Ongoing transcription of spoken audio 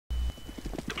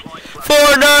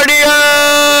for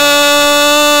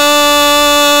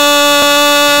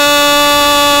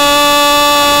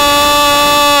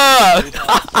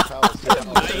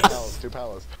Two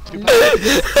palace.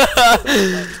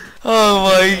 Oh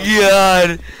my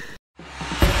god.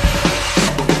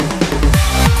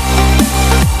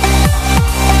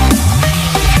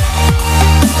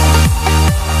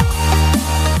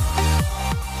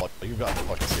 You've got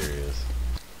fucking serious.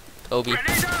 Obi.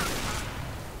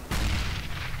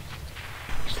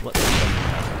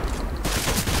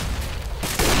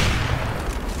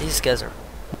 These guys are.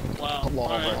 Wow.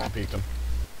 I peeked him.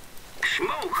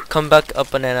 Come back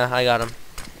up, banana. I got him.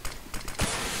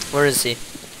 Where is he?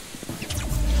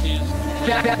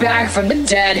 Back from the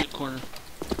dead. Corner.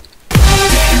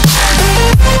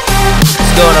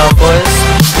 What's going on, boys?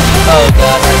 Oh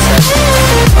god, I said.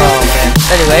 Oh man.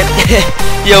 Anyway,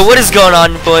 yo, what is going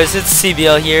on, boys? It's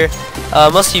CBL here.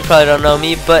 Most of you probably don't know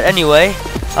me, but anyway,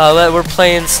 we're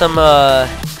playing some.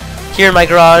 Here in my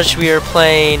garage, we are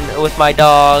playing with my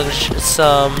dogs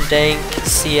some dank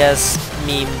CS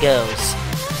meme goes.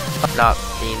 Not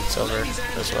being silver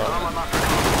as well.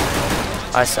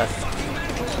 I suck.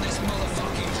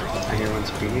 I hear one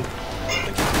speed.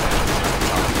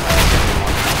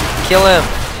 Kill him.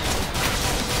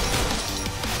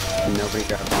 Nobody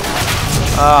got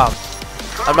bomb.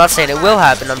 I'm not saying it will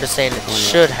happen, I'm just saying it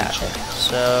should happen.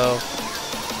 So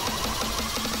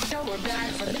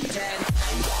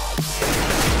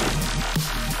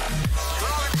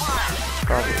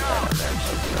probably right on there,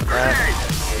 something like that.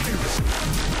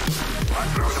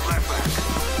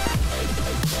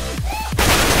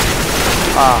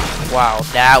 Ah, wow,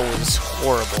 that was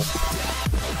horrible.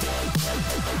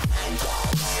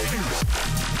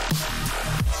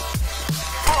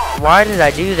 Why did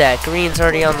I do that? Green's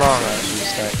already on long.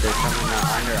 They're coming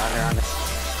under.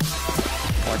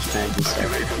 Watch bank instead.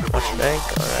 Watch bank?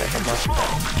 Alright, I'm watching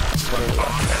bank. Literally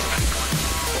watch bank.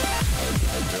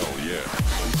 Hell yeah.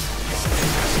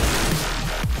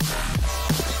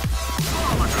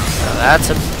 Now that's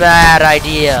a bad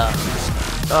idea.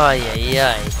 Oh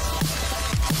yeah.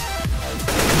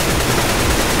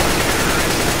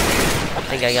 I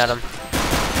think I got him.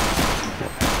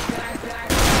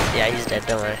 Yeah, he's dead,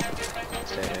 don't worry.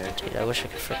 Dude, I wish I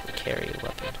could freaking carry a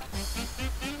weapon.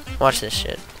 Watch this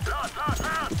shit.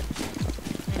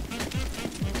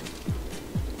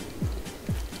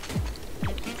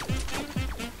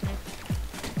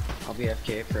 I'll be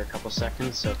FK for a couple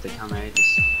seconds, so if they come out,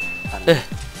 just have them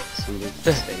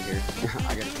stay here.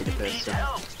 I gotta take a piss. So.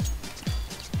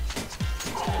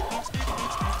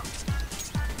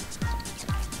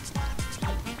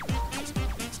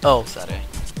 Oh, Is that A?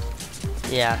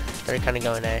 yeah, they're kind of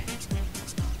going A.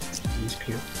 Use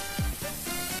Q.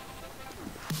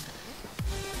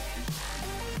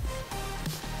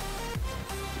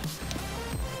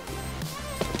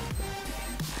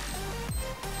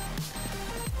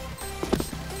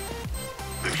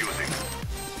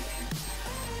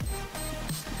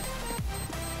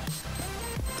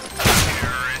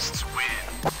 Terrorists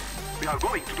win. We are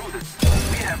going to do this.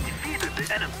 We have defeated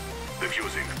the enemy.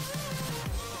 Defusing.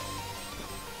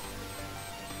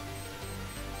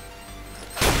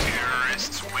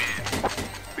 Terrorists win.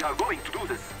 We are going to do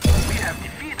this. We have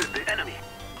defeated the enemy.